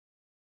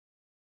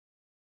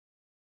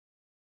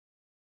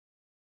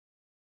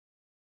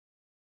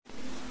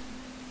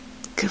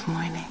Good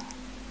morning.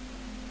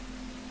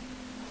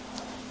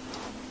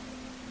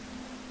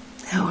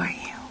 How are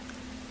you?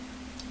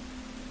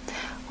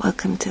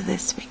 Welcome to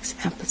this week's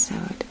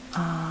episode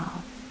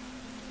of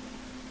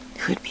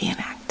Who'd Be an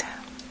Actor.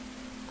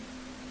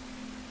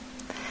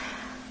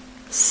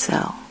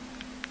 So,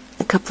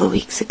 a couple of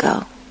weeks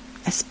ago,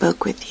 I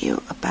spoke with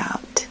you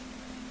about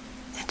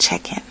a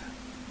check-in,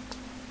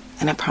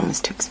 and I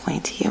promised to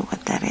explain to you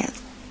what that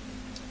is.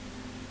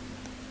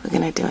 We're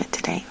going to do it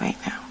today, right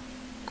now.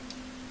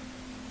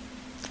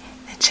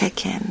 A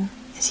check-in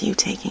is you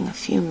taking a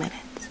few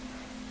minutes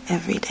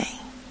every day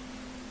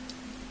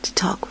to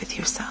talk with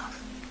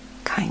yourself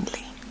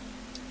kindly.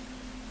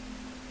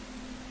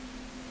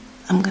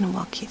 I'm going to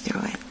walk you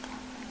through it.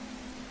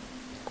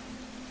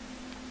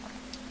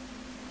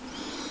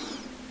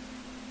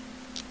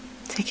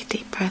 Take a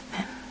deep breath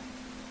in.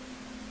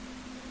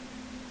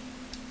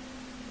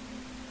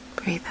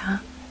 Breathe out.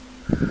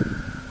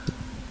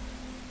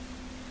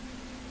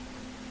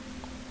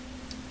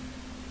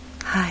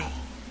 Hi.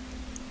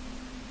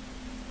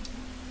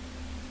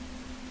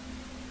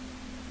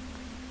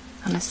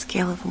 On a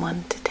scale of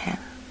 1 to 10,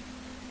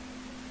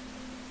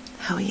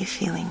 how are you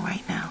feeling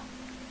right now?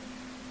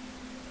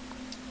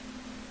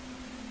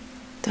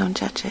 Don't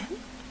judge it.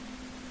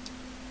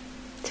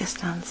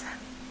 Just answer.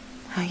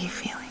 How are you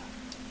feeling?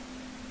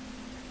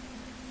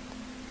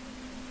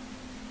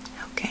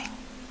 Okay.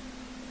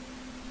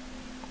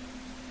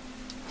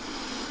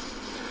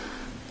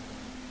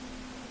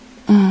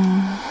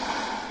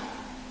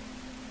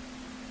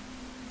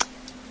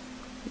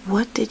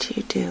 What did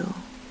you do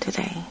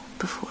today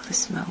before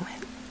this moment?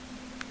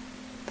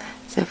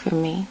 So for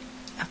me,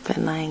 I've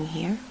been lying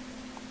here.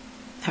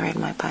 I read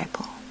my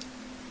Bible.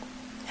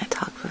 I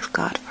talked with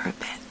God for a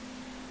bit.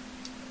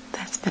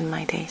 That's been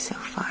my day so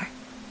far.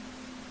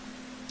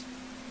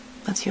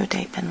 What's your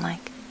day been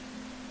like?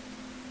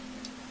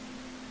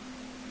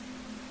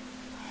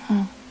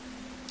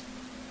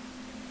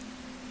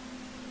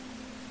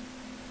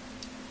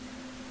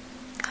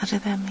 How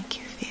did that make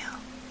you feel?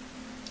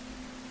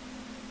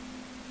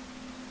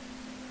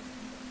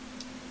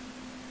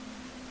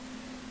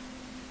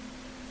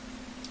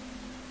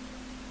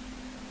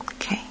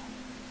 Okay.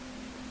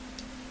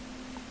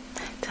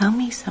 Tell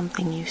me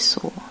something you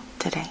saw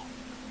today.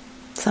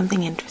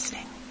 Something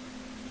interesting.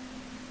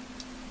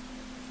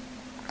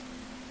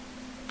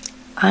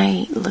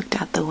 I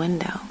looked out the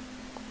window.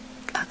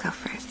 I'll go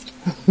first.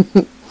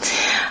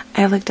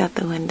 I looked out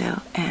the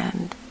window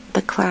and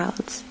the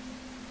clouds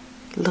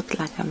looked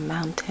like a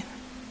mountain.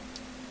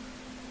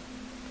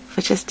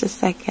 For just a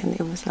second,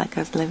 it was like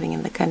I was living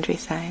in the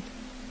countryside.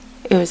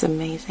 It was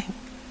amazing.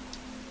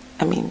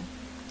 I mean,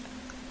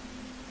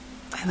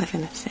 I live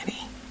in a city,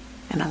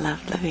 and I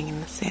love living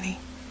in the city.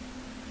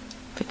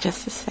 For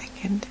just a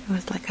second, it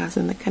was like I was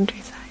in the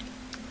countryside.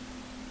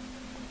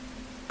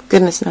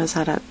 Goodness knows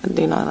how to,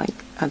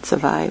 I'd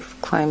survive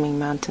climbing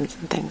mountains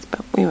and things,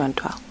 but we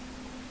went well.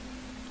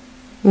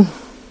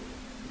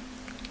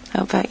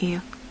 How about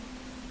you?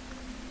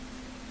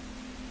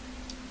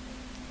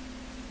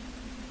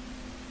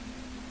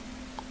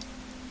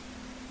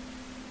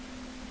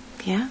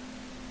 Yeah?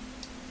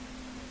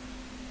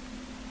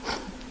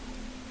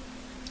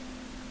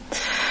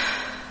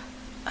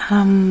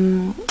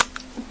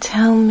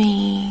 Tell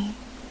me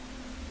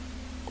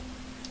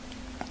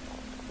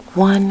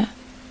one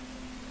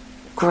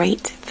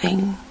great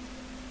thing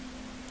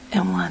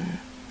and one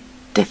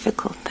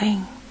difficult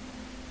thing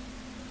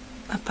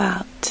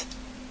about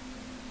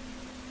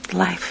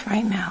life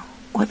right now,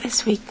 or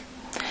this week.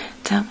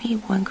 Tell me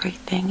one great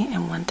thing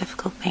and one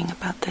difficult thing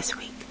about this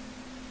week.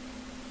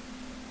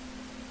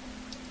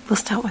 We'll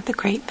start with the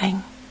great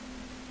thing.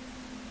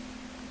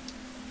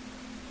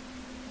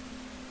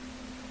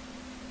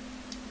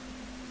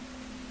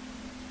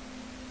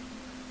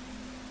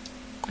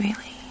 Really?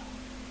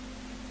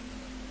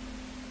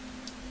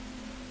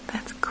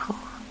 That's cool.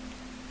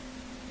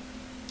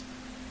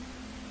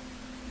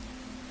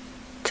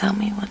 Tell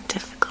me one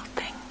difficult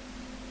thing.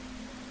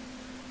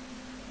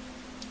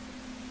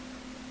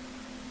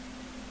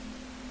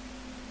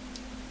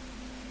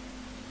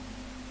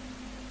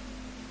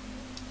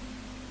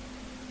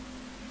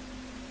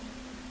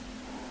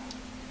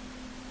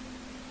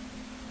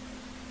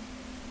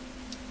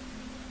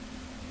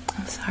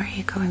 I'm sorry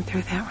you're going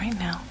through that right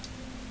now.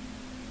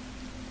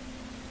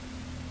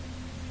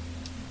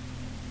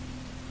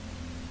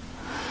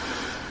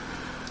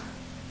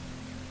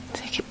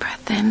 Take a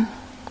breath in.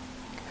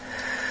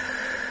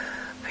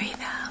 Breathe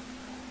out.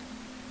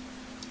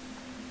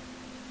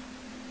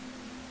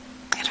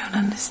 I don't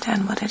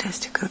understand what it is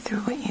to go through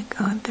what you're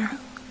going through,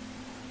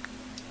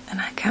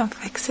 and I can't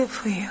fix it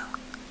for you.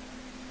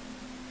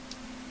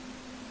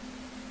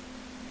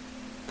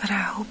 But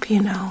I hope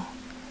you know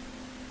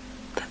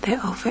that there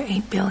are over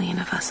 8 billion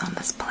of us on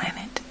this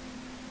planet.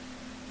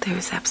 There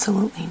is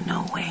absolutely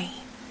no way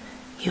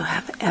you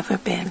have ever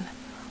been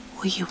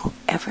or you will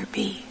ever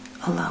be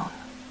alone.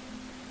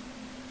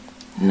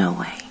 No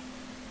way.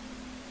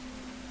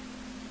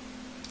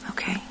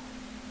 Okay?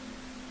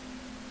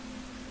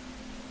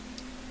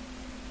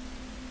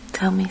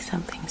 Tell me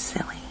something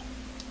silly.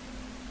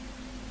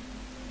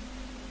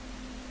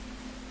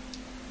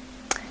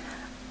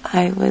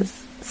 I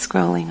was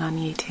scrolling on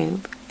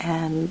YouTube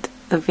and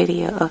a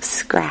video of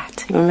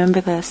Scrat. You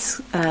remember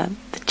the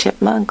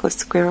chipmunk or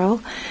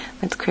squirrel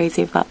that's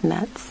crazy about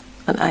nuts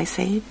on Ice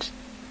Age?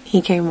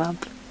 He came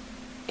up.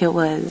 It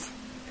was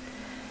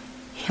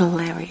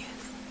hilarious.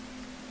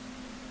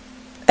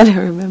 And I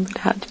remembered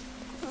how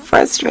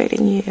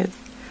frustrating he is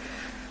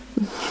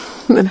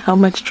and how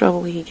much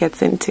trouble he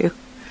gets into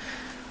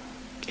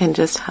and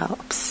just how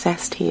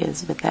obsessed he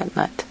is with that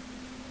nut.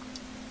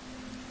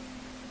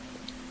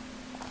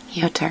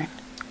 Your turn.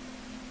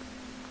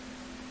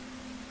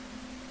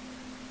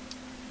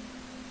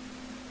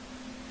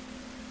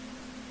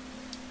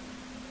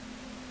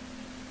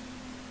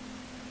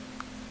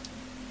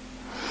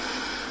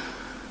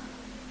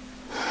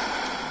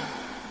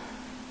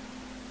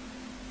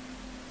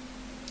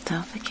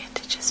 Don't forget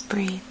to just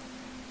breathe.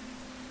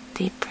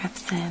 Deep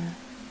breaths in,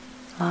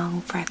 long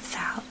breaths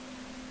out.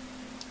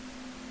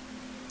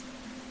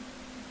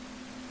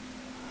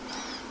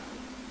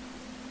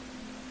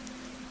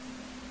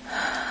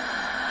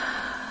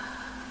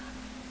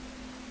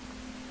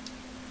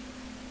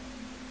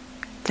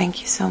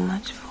 Thank you so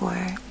much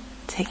for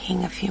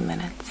taking a few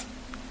minutes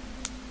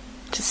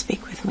to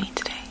speak with me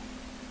today.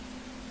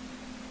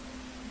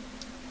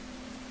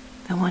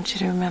 I want you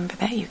to remember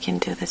that you can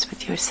do this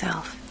with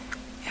yourself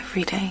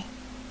every day.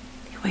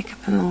 You wake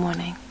up in the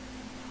morning,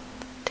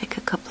 take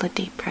a couple of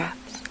deep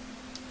breaths.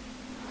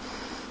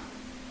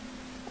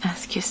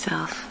 Ask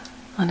yourself,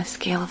 on a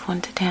scale of 1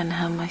 to 10,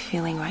 how am I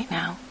feeling right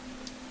now?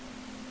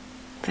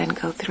 Then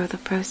go through the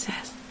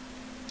process.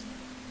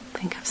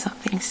 Think of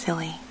something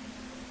silly.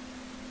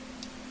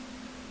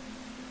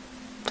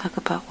 Talk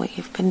about what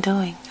you've been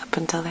doing up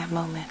until that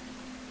moment.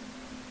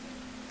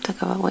 Talk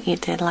about what you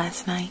did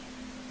last night.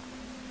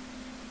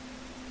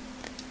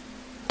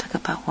 Talk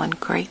about one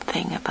great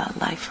thing about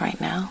life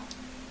right now.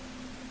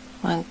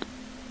 One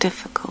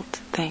difficult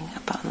thing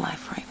about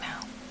life right now.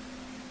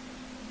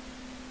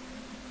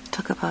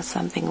 Talk about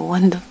something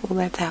wonderful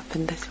that's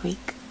happened this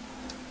week.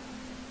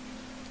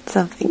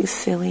 Something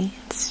silly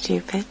and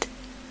stupid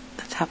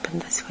that's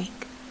happened this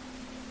week.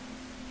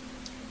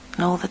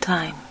 And all the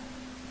time,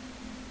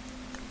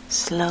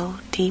 slow,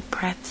 deep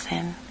breaths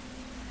in,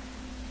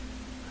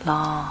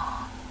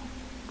 long,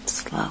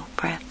 slow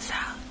breaths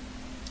out.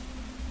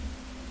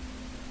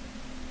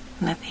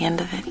 And at the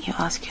end of it, you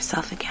ask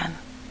yourself again,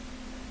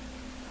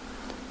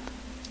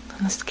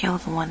 on a scale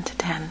of 1 to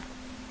 10,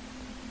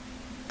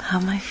 how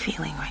am I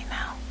feeling right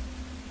now?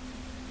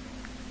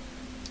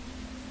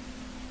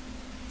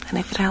 And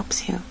if it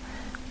helps you,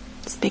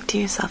 speak to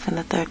yourself in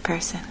the third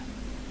person.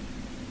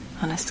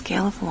 On a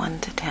scale of 1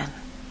 to 10,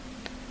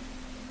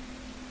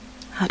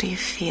 how do you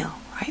feel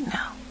right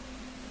now?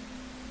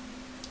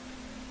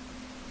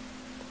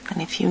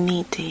 And if you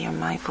need to hear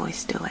my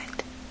voice, do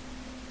it.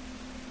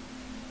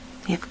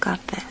 You've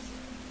got this.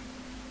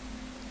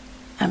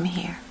 I'm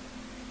here.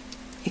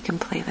 You can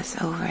play this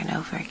over and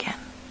over again.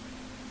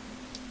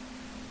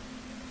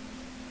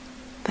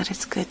 But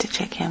it's good to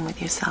check in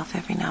with yourself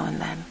every now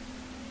and then.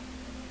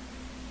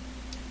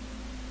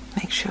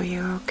 Make sure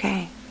you're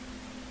okay.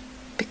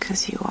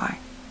 Because you are.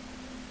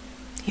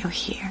 You're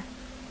here.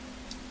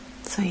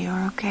 So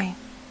you're okay.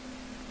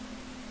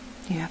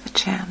 You have a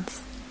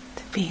chance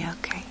to be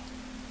okay.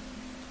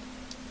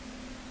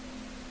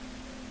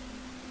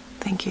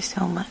 Thank you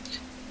so much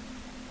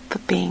for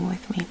being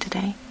with me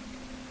today.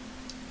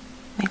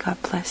 May God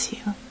bless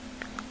you.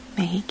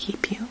 May He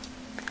keep you.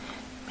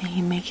 May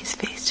He make His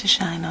face to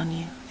shine on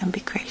you and be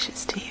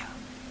gracious to you.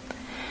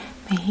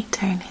 May He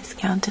turn His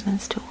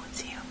countenance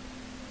towards you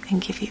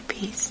and give you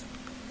peace.